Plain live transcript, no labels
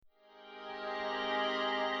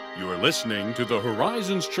You are listening to the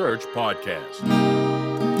Horizons Church podcast.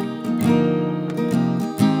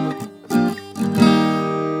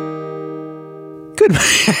 Good.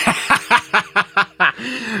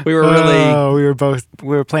 We were really...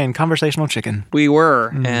 we were playing conversational chicken. We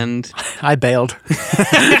were, and... I bailed.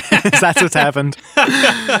 That's what's happened.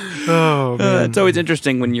 Oh, man. It's always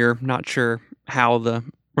interesting when you're not sure how the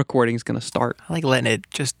recording's going to start. I like letting it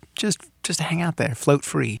just hang out there, float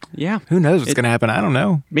free. Yeah. Who knows what's going to happen? I don't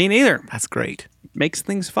know. Me neither. That's great. Makes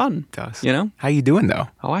things fun. It does. You know? How you doing, though?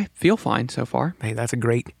 Oh, I feel fine so far. Hey, that's a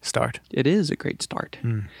great start. It is a great start.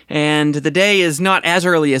 And the day is not as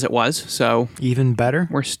early as it was, so... Even better?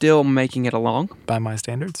 We're still making it along. By my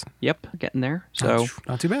standards? Yep, getting there. So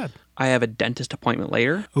Not too bad. I have a dentist appointment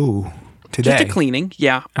later. Ooh, today? Just a cleaning,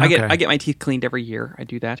 yeah. Okay. I get my teeth cleaned every year. I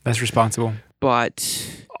do that. That's responsible.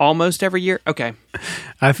 But almost every year. Okay.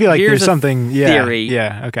 I feel like Here's there's a something theory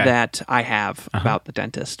okay. that I have about the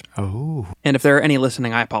dentist. Oh. And if there are any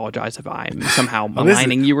listening, I apologize if I'm somehow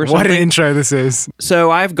maligning you or something. What an intro this is.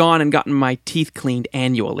 So I've gone and gotten my teeth cleaned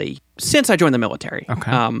annually since I joined the military.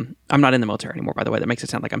 Okay. I'm not in the military anymore, by the way. That makes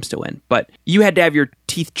it sound like I'm still in. But you had to have your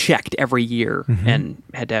teeth checked every year and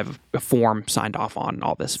had to have a form signed off on and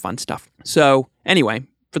all this fun stuff. So anyway,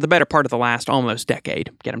 for the better part of the last almost decade,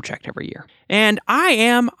 get them checked every year. And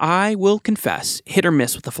I will confess, hit or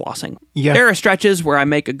miss with the flossing. Yeah. There are stretches where I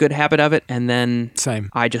make a good habit of it, and then Same.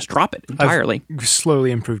 I just drop it entirely. I've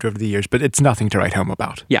slowly improved over the years, but it's nothing to write home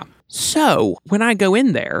about. Yeah. So when I go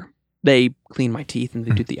in there, they clean my teeth and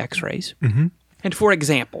they do the x-rays. Mm-hmm. And for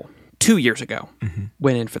example, 2 years ago,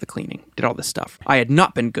 went in for the cleaning, did all this stuff. I had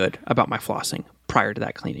not been good about my flossing prior to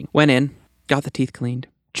that cleaning. Went in, got the teeth cleaned,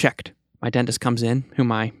 checked. My dentist comes in,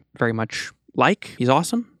 whom I very much like. He's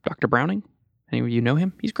awesome. Dr. Browning. Any of you know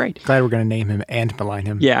him? He's great. Glad we're going to name him and malign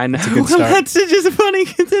him. Yeah, I know. That's a good start. That's just funny.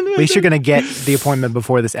 At least you're going to get the appointment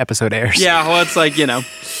before this episode airs. Yeah, well, it's like,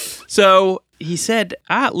 So he said,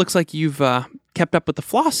 it looks like you've kept up with the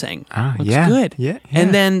flossing. Looks yeah. good. Yeah.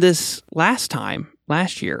 And then this last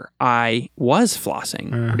year, I was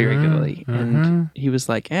flossing pretty regularly. And he was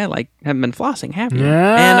like, haven't been flossing, have you?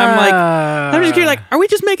 Yeah. And I'm just curious, like, are we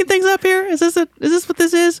just making things up here? Is this what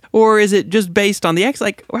this is? Or is it just based on the X?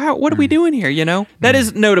 Like, what are we doing here, That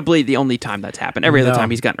is notably the only time that's happened. Every other time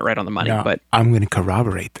he's gotten it right on the money. No, But I'm going to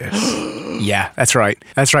corroborate this. Yeah, that's right.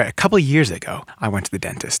 That's right. A couple of years ago, I went to the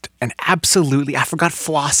dentist, and absolutely, I forgot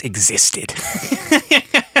floss existed.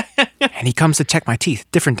 And he comes to check my teeth.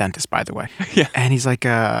 Different dentist, by the way. Yeah. And he's like,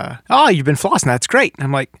 you've been flossing. That's great. And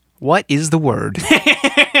I'm like, what is the word?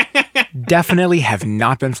 Definitely have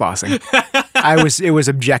not been flossing. It was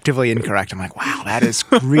objectively incorrect. I'm like, wow, that is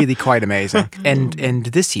really quite amazing. And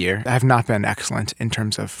this year, I have not been excellent in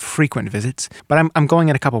terms of frequent visits, but I'm going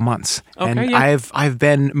in a couple months. Okay, and yeah. I've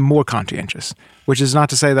been more conscientious, which is not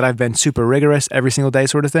to say that I've been super rigorous every single day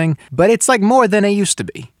sort of thing, but it's like more than I used to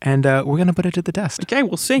be. And we're going to put it to the test. okay,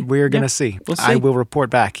 we'll see. We're going to see. We'll see. I will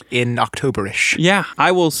report back in October-ish. Yeah,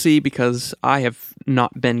 I will see because I have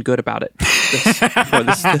not been good about it for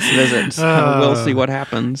this visit. So we'll see what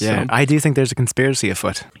happens. Yeah, So. I do think there's a conspiracy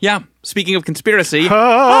afoot. Yeah, speaking of conspiracy.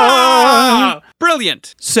 Ah!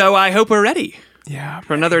 Brilliant. So I hope we're ready Yeah.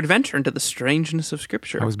 for another adventure into the strangeness of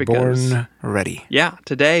Scripture. I was because, born ready. Yeah,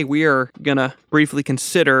 today we are going to briefly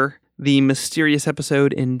consider the mysterious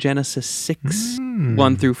episode in Genesis 6,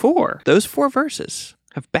 1 through 4. Those 4 verses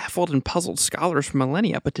have baffled and puzzled scholars for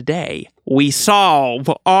millennia, but today we solve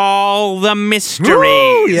all the mysteries.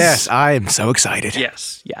 Woo! Yes, I am so excited.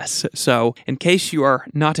 Yes. So, in case you are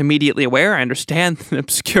not immediately aware, I understand the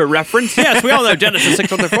obscure reference. Yes, we all know Genesis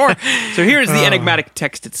 6, 1 through 4. So here's the enigmatic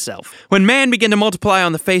text itself. When man began to multiply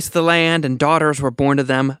on the face of the land and daughters were born to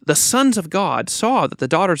them, the sons of God saw that the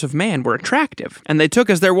daughters of man were attractive, and they took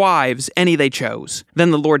as their wives any they chose.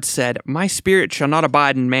 Then the Lord said, My spirit shall not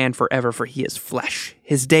abide in man forever, for he is flesh.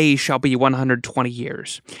 His days shall be 120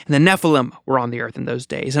 years. And the Nephilim were on the earth in those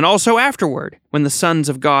days, and also afterward, when the sons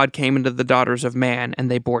of God came into the daughters of man,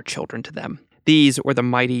 and they bore children to them. These were the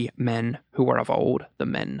mighty men who were of old, the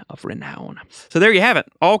men of renown. So there you have it.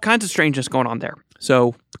 All kinds of strangeness going on there.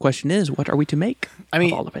 So the question is, what are we to make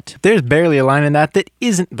of all of it? There's barely a line in that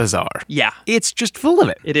isn't bizarre. Yeah. It's just full of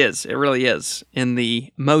it. It is. It really is. In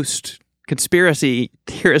the most conspiracy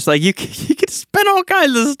theorists, like you could spin all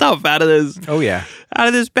kinds of stuff out of this. Oh, yeah. Out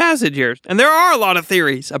of this passage here. And there are a lot of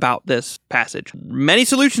theories about this passage. Many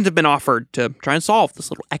solutions have been offered to try and solve this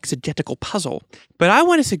little exegetical puzzle. But I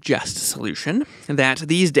want to suggest a solution that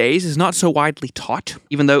these days is not so widely taught,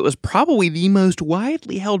 even though it was probably the most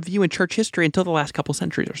widely held view in church history until the last couple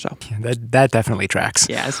centuries or so. Yeah, that definitely tracks.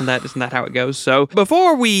 Yeah, isn't that how it goes? So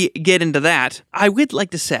before we get into that, I would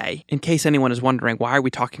like to say, in case anyone is wondering, why are we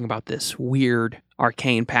talking about this weird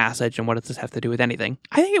arcane passage and what does this have to do with anything?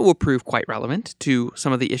 I think it will prove quite relevant to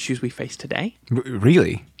some of the issues we face today.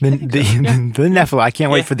 Really? The Nephilim. I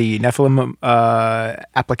can't wait for the Nephilim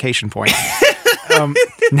application point.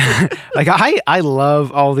 Like I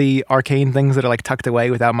love all the arcane things that are like tucked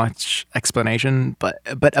away without much explanation, but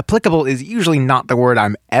applicable is usually not the word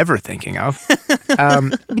I'm ever thinking of.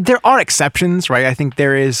 There are exceptions, right? I think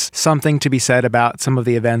there is something to be said about some of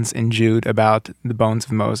the events in Jude about the bones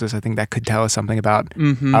of Moses. I think that could tell us something about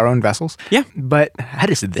our own vessels. Yeah. But how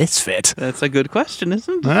does this fit? That's a good question,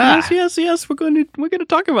 isn't it? Yes. We're going to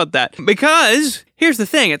talk about that because here's the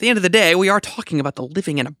thing. At the end of the day, we are talking about the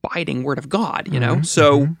living and abiding Word of God, you know?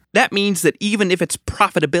 So that means that even if its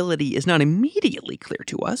profitability is not immediately clear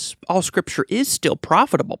to us, all Scripture is still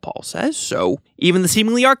profitable, Paul says. So even the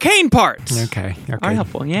seemingly arcane parts Okay. are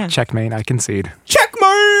helpful, yeah. Checkmate, I concede.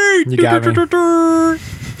 Checkmate! You got me.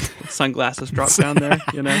 Sunglasses drop down there,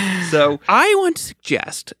 you know? So I want to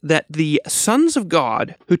suggest that the sons of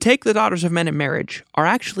God who take the daughters of men in marriage are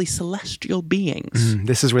actually celestial beings.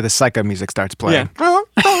 This is where the psycho music starts playing. Yeah.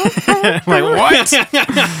 Like,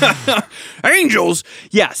 what? Angels!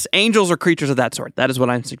 Yes, angels are creatures of that sort. That is what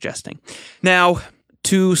I'm suggesting. Now,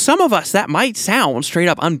 to some of us, that might sound straight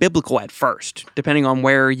up unbiblical at first, depending on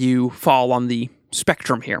where you fall on the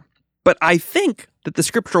spectrum here. But I think that the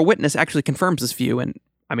scriptural witness actually confirms this view, and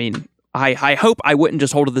I mean, I hope I wouldn't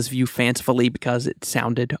just hold to this view fancifully because it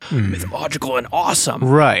sounded mythological and awesome.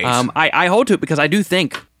 Right. I hold to it because I do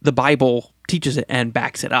think the Bible teaches it and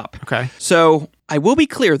backs it up. Okay. So I will be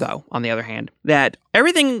clear, though, on the other hand, that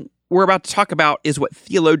everything we're about to talk about is what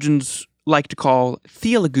theologians like to call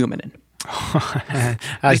theologumenon.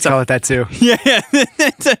 I call it that too. Yeah,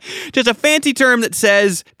 it's just a fancy term that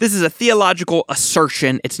says this is a theological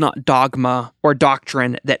assertion. It's not dogma or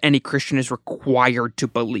doctrine that any Christian is required to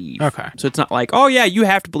believe. Okay. So it's not like, oh yeah, you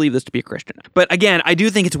have to believe this to be a Christian. But again, I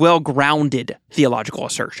do think it's well-grounded theological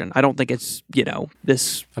assertion. I don't think it's,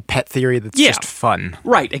 this... A pet theory that's just fun.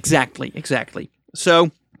 Right, exactly.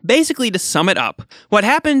 So... basically, to sum it up, what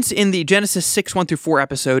happens in the Genesis 6, 1-4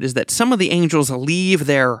 episode is that some of the angels leave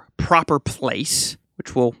their proper place,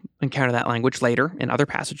 which we'll encounter that language later in other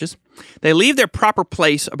passages. They leave their proper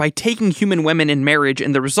place by taking human women in marriage,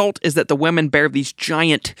 and the result is that the women bear these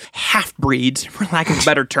giant half-breeds, for lack of a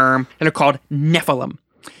better term, and are called Nephilim.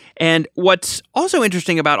 And what's also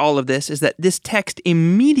interesting about all of this is that this text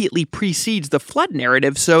immediately precedes the flood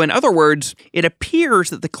narrative. So in other words, it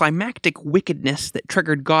appears that the climactic wickedness that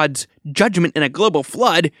triggered God's judgment in a global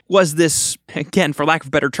flood was this, again, for lack of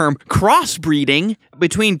a better term, crossbreeding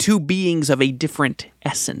between two beings of a different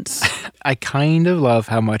essence. I kind of love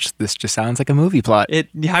how much this just sounds like a movie plot.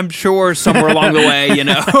 I'm sure somewhere along the way,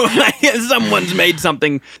 someone's made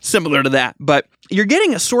something similar to that. But you're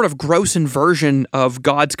getting a sort of gross inversion of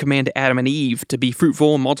God's command to Adam and Eve to be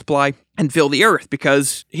fruitful and multiply and fill the earth,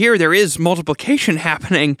 because here there is multiplication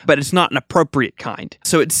happening, but it's not an appropriate kind.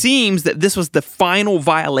 So it seems that this was the final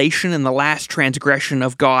violation and the last transgression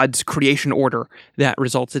of God's creation order that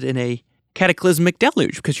resulted in a cataclysmic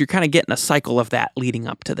deluge, because you're kind of getting a cycle of that leading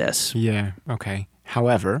up to this. Yeah, okay.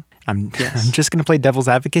 However, I'm just going to play devil's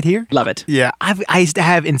advocate here. Love it. Yeah, I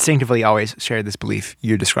have instinctively always shared this belief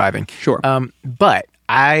you're describing. Sure. But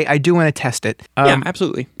I do want to test it. Yeah,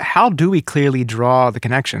 absolutely. How do we clearly draw the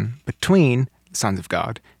connection between the sons of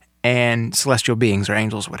God and celestial beings or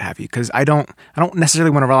angels, what have you? Because I don't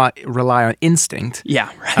necessarily want to rely on instinct.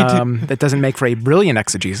 Yeah, right. That doesn't make for a brilliant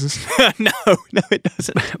exegesis. No, it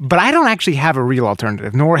doesn't. But I don't actually have a real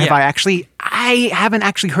alternative, nor have I haven't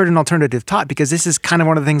actually heard an alternative taught, because this is kind of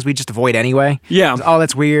one of the things we just avoid anyway. Yeah. Oh,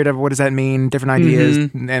 that's weird. What does that mean? Different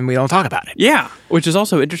ideas, and we don't talk about it. Yeah, which is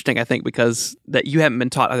also interesting, I think, because that you haven't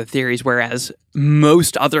been taught other theories, whereas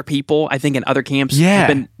most other people, I think, in other camps,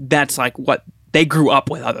 that's like what they grew up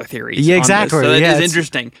with, other theories. Yeah, exactly. So it is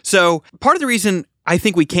interesting. So part of the reason I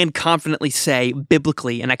think we can confidently say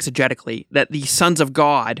biblically and exegetically that the sons of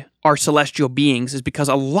God are celestial beings is because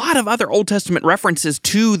a lot of other Old Testament references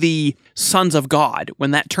to the sons of God,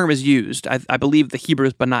 when that term is used, I believe the Hebrew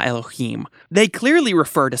is Bana Elohim, they clearly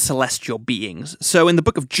refer to celestial beings. So in the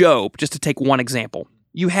book of Job, just to take one example,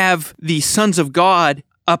 you have the sons of God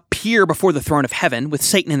appear before the throne of heaven with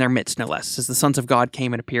Satan in their midst, no less, as the sons of God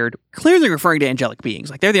came and appeared, clearly referring to angelic beings.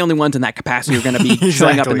 Like, they're the only ones in that capacity who are going to be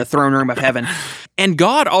showing up in the throne room of heaven. And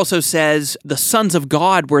God also says the sons of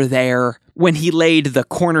God were there when he laid the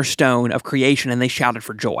cornerstone of creation and they shouted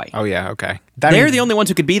for joy. Oh, yeah, okay. They're the only ones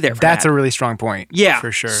who could be there for That's that. a really strong point. Yeah.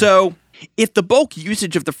 For sure. So if the bulk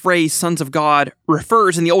usage of the phrase sons of God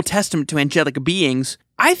refers in the Old Testament to angelic beings,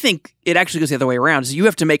 I think it actually goes the other way around. So you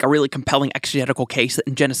have to make a really compelling exegetical case that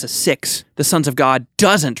in Genesis 6, the sons of God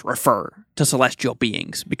doesn't refer to celestial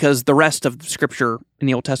beings, because the rest of Scripture in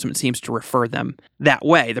the Old Testament seems to refer them that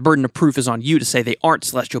way. The burden of proof is on you to say they aren't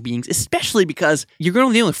celestial beings, especially because you're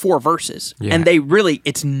only 4 verses, and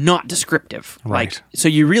it's not descriptive. Right. Like, so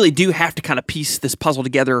you really do have to kind of piece this puzzle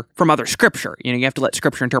together from other Scripture. You have to let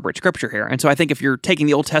Scripture interpret Scripture here. And so I think if you're taking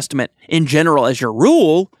the Old Testament in general as your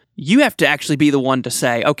rule, you have to actually be the one to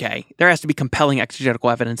say, okay, there has to be compelling exegetical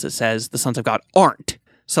evidence that says the sons of God aren't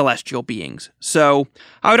celestial beings. So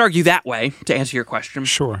I would argue that way to answer your question.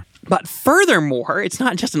 Sure. But furthermore, it's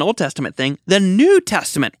not just an Old Testament thing. The New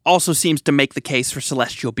Testament also seems to make the case for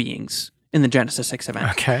celestial beings in the Genesis 6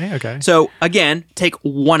 event. Okay. So again, take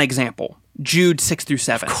one example. Jude 6 through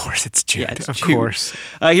 7. Of course, it's Jude. Yeah, it's of Jude. course.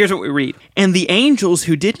 Here's what we read. And the angels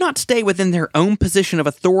who did not stay within their own position of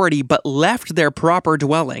authority, but left their proper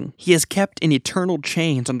dwelling, he has kept in eternal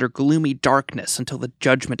chains under gloomy darkness until the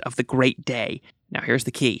judgment of the great day. Now, here's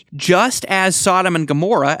the key. Just as Sodom and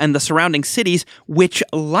Gomorrah and the surrounding cities, which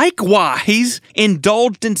likewise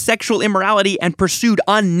indulged in sexual immorality and pursued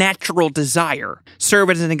unnatural desire, serve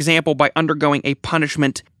as an example by undergoing a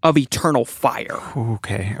punishment of eternal fire.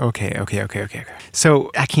 Okay.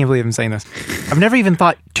 So I can't believe I'm saying this. I've never even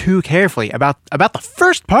thought too carefully about the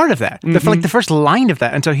first part of that, the first line of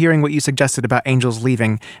that, until hearing what you suggested about angels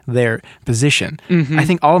leaving their position. I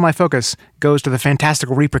think all of my focus goes to the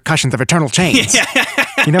fantastical repercussions of eternal chains.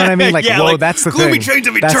 You know what I mean? Like, whoa, that's the gloomy thing. chains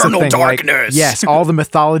of That's the eternal thing. darkness. Like, yes, all the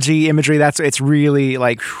mythology imagery, it's really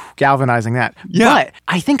like galvanizing that. Yeah. But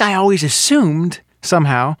I think I always assumed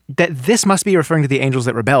somehow that this must be referring to the angels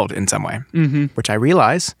that rebelled in some way, which I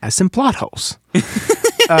realize has some plot holes.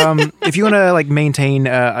 If you want to maintain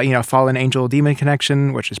fallen angel demon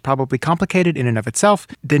connection, which is probably complicated in and of itself,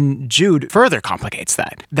 then Jude further complicates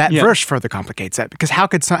that. That verse further complicates that, because how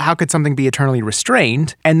could something be eternally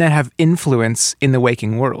restrained and then have influence in the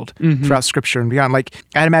waking world throughout Scripture and beyond? Like,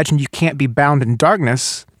 I'd imagine you can't be bound in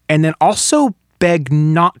darkness and then also beg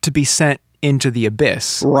not to be sent into the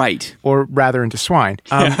abyss. Right. Or rather into swine.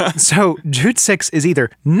 So Jude 6 is either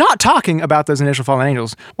not talking about those initial fallen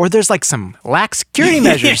angels, or there's some lax security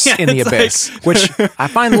measures in the abyss, which I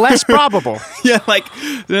find less probable. Yeah,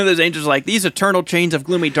 those angels these eternal chains of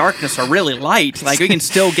gloomy darkness are really light. We can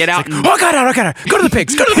still get out and... Oh, God, go to the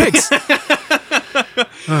pigs,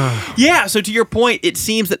 Yeah, so to your point, it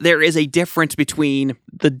seems that there is a difference between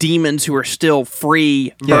the demons who are still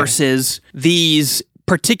free versus these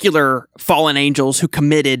particular fallen angels who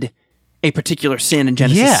committed a particular sin in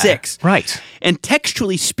Genesis 6. Right. And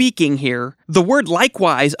textually speaking here, the word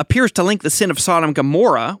likewise appears to link the sin of Sodom and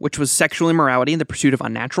Gomorrah, which was sexual immorality and the pursuit of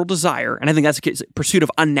unnatural desire, and I think that's the pursuit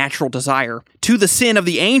of unnatural desire, to the sin of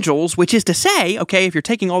the angels, which is to say, okay, if you're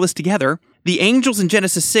taking all this together, the angels in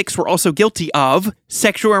Genesis 6 were also guilty of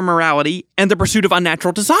sexual immorality and the pursuit of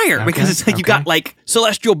unnatural desire, because it's you got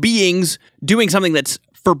celestial beings doing something that's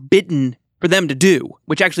forbidden for them to do,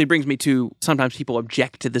 which actually brings me to sometimes people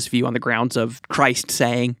object to this view on the grounds of Christ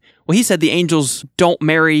saying, well, he said the angels don't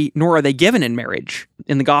marry, nor are they given in marriage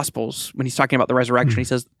in the Gospels. When he's talking about the resurrection, he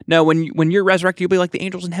says, no, when you're resurrected, you'll be like the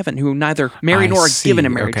angels in heaven who neither marry nor are given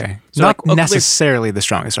in marriage. Okay. So Not necessarily the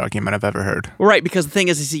strongest argument I've ever heard. Well, right, because the thing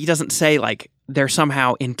is he doesn't say they're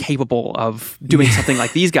somehow incapable of doing something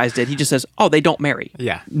like these guys did. He just says, oh, they don't marry.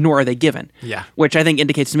 Yeah. Nor are they given. Yeah. Which I think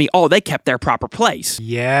indicates to me, oh, they kept their proper place.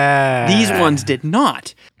 Yeah. These ones did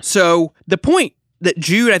not. So the point that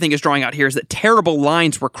Jude, I think, is drawing out here is that terrible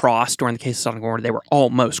lines were crossed, or in the case of Sodom and Gomorrah, they were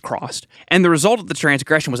almost crossed. And the result of the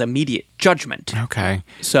transgression was immediate judgment. Okay.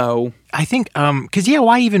 So... I think, because,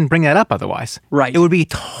 why even bring that up otherwise? Right. It would be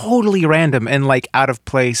totally random and, out of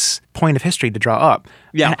place point of history to draw up.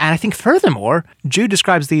 Yeah. And I think, furthermore, Jude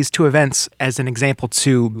describes these two events as an example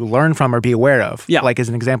to learn from or be aware of. Yeah. As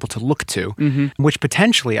an example to look to, which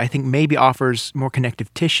potentially, I think, maybe offers more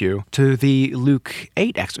connective tissue to the Luke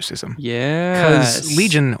 8 exorcism. Yes. Because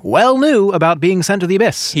Legion well knew about being sent to the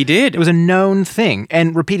abyss. He did. It was a known thing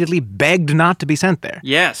and repeatedly begged not to be sent there.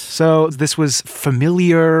 Yes. So this was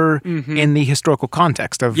familiar in the historical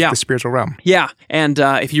context of the spiritual realm. Yeah, and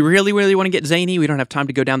if you really, really want to get zany, we don't have time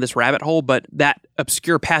to go down this rabbit hole, but that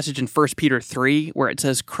obscure passage in 1 Peter 3 where it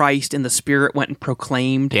says Christ in the Spirit went and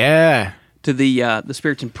proclaimed to the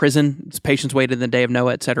spirits in prison. His patience waited in the day of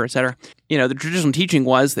Noah, et cetera, et cetera. The traditional teaching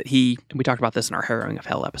was that we talked about this in our Harrowing of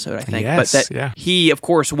Hell episode, I think, Yes, but that he, of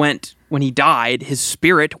course, went, when he died, his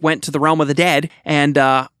spirit went to the realm of the dead, and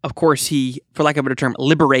of course he, for lack of a better term,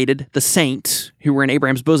 liberated the saints who were in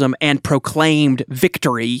Abraham's bosom and proclaimed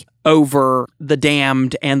victory over the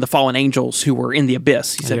damned and the fallen angels who were in the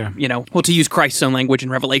abyss. He said, to use Christ's own language in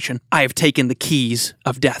Revelation, I have taken the keys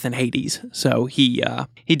of death and Hades. So he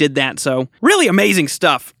did that. So really amazing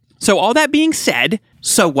stuff. So all that being said,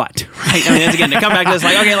 so what? Right? I mean, again, to come back to this,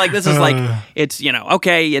 like, okay, like this is like, it's,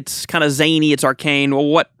 okay, it's kind of zany, it's arcane.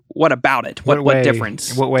 Well, what about it? What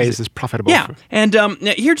difference? What way is this profitable? Yeah. And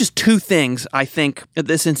here are just two things I think that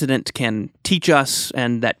this incident can teach us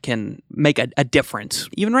and that can make a difference,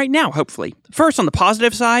 even right now, hopefully. First, on the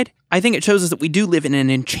positive side, I think it shows us that we do live in an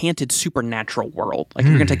enchanted supernatural world. Like, if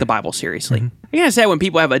you're going to take the Bible seriously. You're going to say when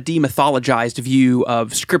people have a demythologized view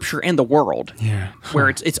of Scripture and the world, where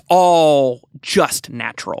it's all just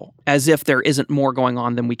natural, as if there isn't more going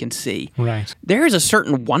on than we can see. Right. There is a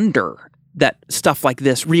certain wonder that stuff like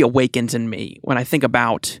this reawakens in me when I think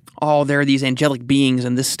about, there are these angelic beings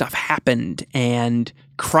and this stuff happened and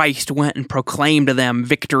Christ went and proclaimed to them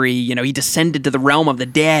victory. He descended to the realm of the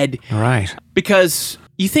dead. Right. Because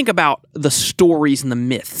you think about the stories and the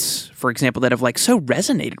myths, for example, that have like so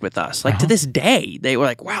resonated with us. Like to this day, they were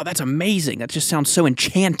like, wow, that's amazing. That just sounds so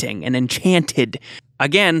enchanting and enchanted.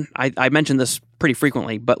 Again, I mentioned this pretty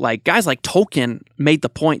frequently, but like guys like Tolkien made the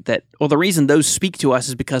point that, the reason those speak to us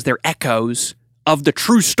is because they're echoes of the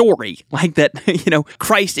true story. Like that,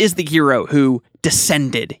 Christ is the hero who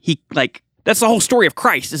descended. That's the whole story of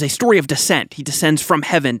Christ, is a story of descent. He descends from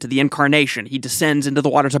heaven to the incarnation. He descends into the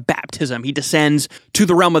waters of baptism. He descends to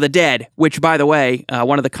the realm of the dead, which, by the way,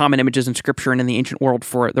 one of the common images in Scripture and in the ancient world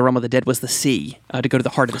for the realm of the dead was the sea, to go to the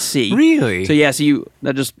heart of the sea. Really? So,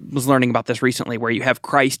 I just was learning about this recently, where you have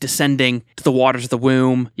Christ descending to the waters of the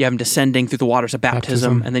womb, you have him descending through the waters of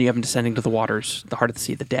baptism. And then you have him descending to the waters, the heart of the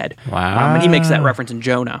sea of the dead. Wow. And he makes that reference in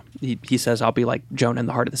Jonah. He says, I'll be like Jonah in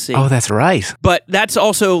the heart of the sea. Oh, that's right. But that's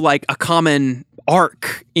also like a common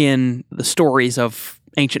arc in the stories of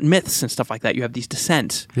ancient myths and stuff like that. You have these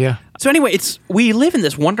descents. Yeah. So anyway, we live in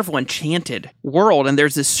this wonderful, enchanted world, and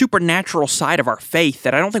there's this supernatural side of our faith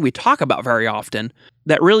that I don't think we talk about very often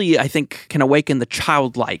that really, I think, can awaken the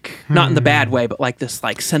childlike, not in the bad way, but like this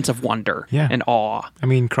like sense of wonder and awe. I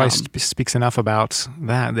mean, Christ speaks enough about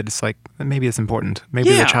that it's like, maybe it's important. Maybe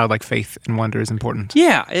the childlike faith and wonder is important.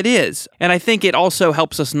 Yeah, it is. And I think it also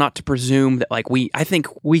helps us not to presume that I think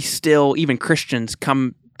we still, even Christians,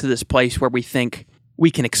 come to this place where we think we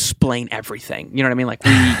can explain everything. You know what I mean? Like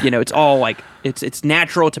it's all like, it's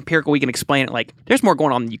natural, it's empirical, we can explain it. Like, there's more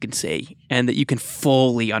going on than you can see and that you can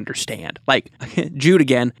fully understand. Like, Jude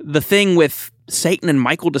again, the thing with Satan and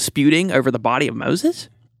Michael disputing over the body of Moses?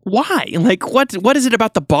 Why? Like, what is it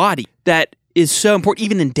about the body that is so important,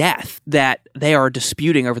 even in death, that they are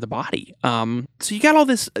disputing over the body? So you got all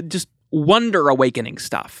this just wonder awakening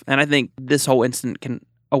stuff. And I think this whole incident can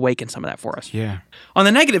awaken some of that for us. Yeah. On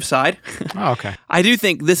the negative side, okay. I do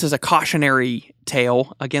think this is a cautionary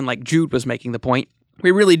tale. Again, like Jude was making the point,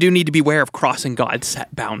 we really do need to beware of crossing God's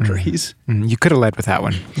set boundaries. You could have led with that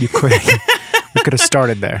one. You could. We could have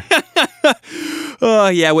started there. Oh,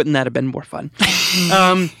 yeah, wouldn't that have been more fun?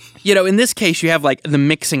 In this case, you have like the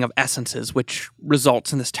mixing of essences, which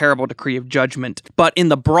results in this terrible decree of judgment. But in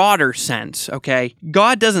the broader sense, okay,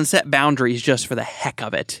 God doesn't set boundaries just for the heck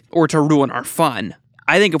of it or to ruin our fun.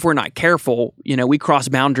 I think if we're not careful, we cross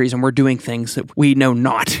boundaries and we're doing things that we know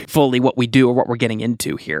not fully what we do or what we're getting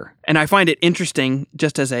into here. And I find it interesting,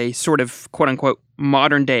 just as a sort of quote-unquote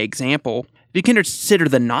modern-day example, if you consider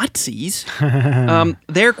the Nazis,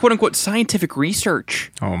 their quote-unquote scientific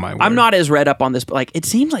research. Oh, my word. I'm not as read up on this, but like it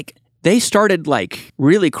seems like they started like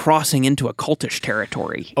really crossing into occultish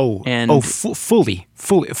territory.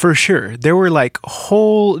 Fully, for sure. There were like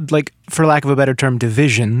whole, like, for lack of a better term,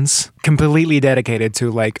 divisions completely dedicated to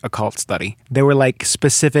like occult study. There were like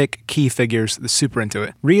specific key figures super into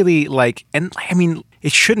it. Really, like, and I mean,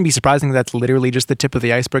 it shouldn't be surprising that that's literally just the tip of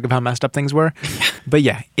the iceberg of how messed up things were. But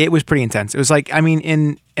yeah, it was pretty intense. It was like, I mean,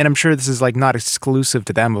 and I'm sure this is like not exclusive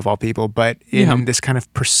to them of all people, but in this kind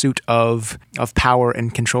of pursuit of power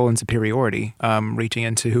and control and superiority, reaching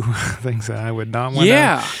into things that I would not want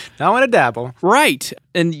to dabble. Right.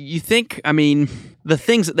 And you think, I mean, the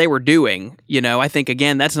things that they were doing, I think,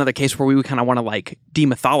 again, that's another case where we would kind of want to like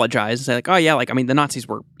demythologize and say like, oh yeah, like, I mean, the Nazis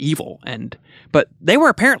were evil but they were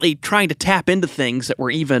apparently trying to tap into things that were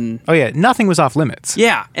even... Oh yeah, nothing was off limits.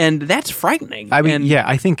 Yeah, and that's frightening. I mean,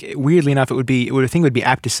 I think weirdly enough, it would be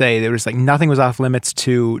apt to say there was like nothing was off limits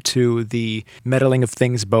to the meddling of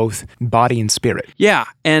things, both body and spirit. Yeah,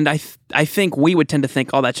 and I think we would tend to think,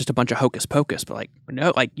 oh, that's just a bunch of hocus pocus, but like,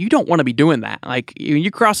 no, like you don't want to be doing that. Like when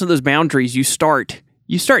you cross those boundaries, you start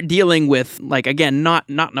dealing with, like, again, not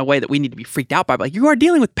in a way that we need to be freaked out by, but like you are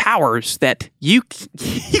dealing with powers that you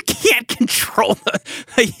can't control.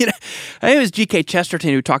 I think it was G.K. Chesterton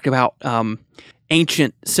who talked about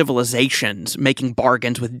ancient civilizations making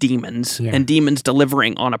bargains with demons and demons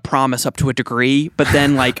delivering on a promise up to a degree, but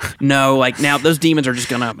then like, no, like now those demons are just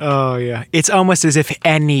gonna... Oh, yeah. It's almost as if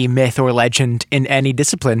any myth or legend in any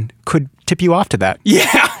discipline could tip you off to that.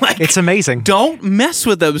 Yeah. Like, it's amazing. Don't mess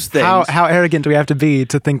with those things. How arrogant do we have to be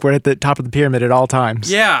to think we're at the top of the pyramid at all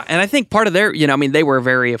times? Yeah, and I think part of their, they were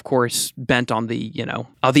very, of course, bent on the,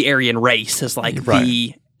 the Aryan race as like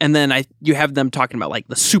the... And then you have them talking about like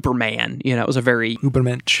the Superman, it was a very...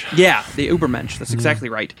 Ubermensch. Yeah, the Ubermensch. That's exactly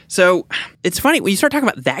right. So it's funny, when you start talking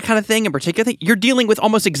about that kind of thing in particular, you're dealing with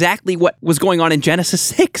almost exactly what was going on in Genesis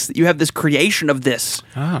 6. That you have this creation of this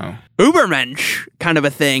Ubermensch kind of a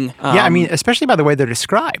thing. Yeah, I mean, especially by the way they're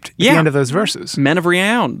described at the end of those verses. Men of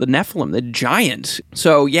renown, the Nephilim, the giants.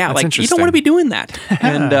 So yeah, That's like you don't want to be doing that.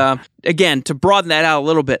 And again, to broaden that out a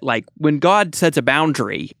little bit, like when God sets a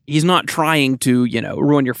boundary, he's not trying to,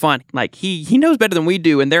 ruin your fun. Like he knows better than we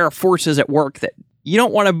do, and there are forces at work that you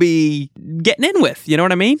don't want to be getting in with. You know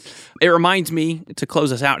what I mean? It reminds me, to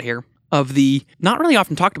close us out here, of the not really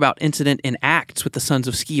often talked about incident in Acts with the sons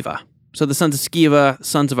of Sceva. So the sons of Sceva,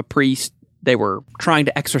 sons of a priest, they were trying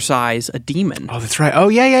to exorcise a demon. Oh, that's right. Oh,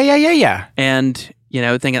 yeah. And,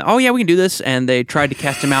 thinking, oh, yeah, we can do this. And they tried to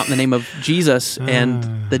cast him out in the name of Jesus. And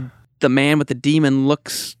the man with the demon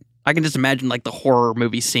looks... I can just imagine like the horror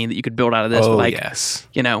movie scene that you could build out of this. Oh, like, yes.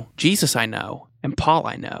 Jesus I know, and Paul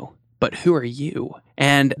I know, but who are you?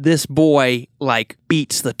 And this boy like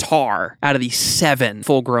beats the tar out of these 7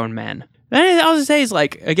 full-grown men. And I'll just say is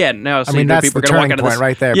like, again, now I mean, that's the turning point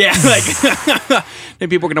right there. Yeah, like, and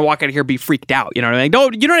people are going to walk out of here and be freaked out. You know what I mean?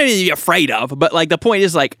 You don't need to be afraid of, but like the point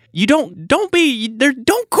is like, don't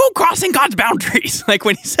go crossing God's boundaries. Like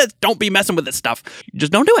when he says, don't be messing with this stuff,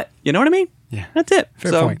 just don't do it. You know what I mean? Yeah. That's it.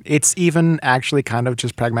 Fair point. It's even actually kind of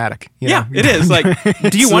just pragmatic. Yeah, it is. Like,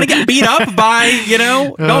 do you want to get beat up by,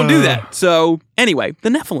 don't do that. So anyway, the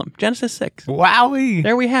Nephilim, Genesis 6. Wowie.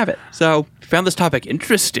 There we have it. So if you found this topic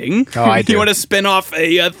interesting. Oh, I do. You want to spin off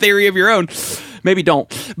a theory of your own. Maybe don't.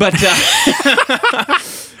 But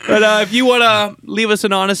if you want to leave us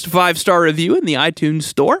an honest 5-star review in the iTunes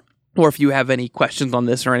store, or if you have any questions on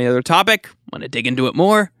this or any other topic, want to dig into it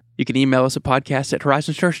more, you can email us at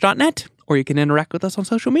podcast@horizonschurch.net, or you can interact with us on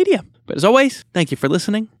social media. But as always, thank you for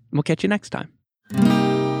listening, and we'll catch you next time.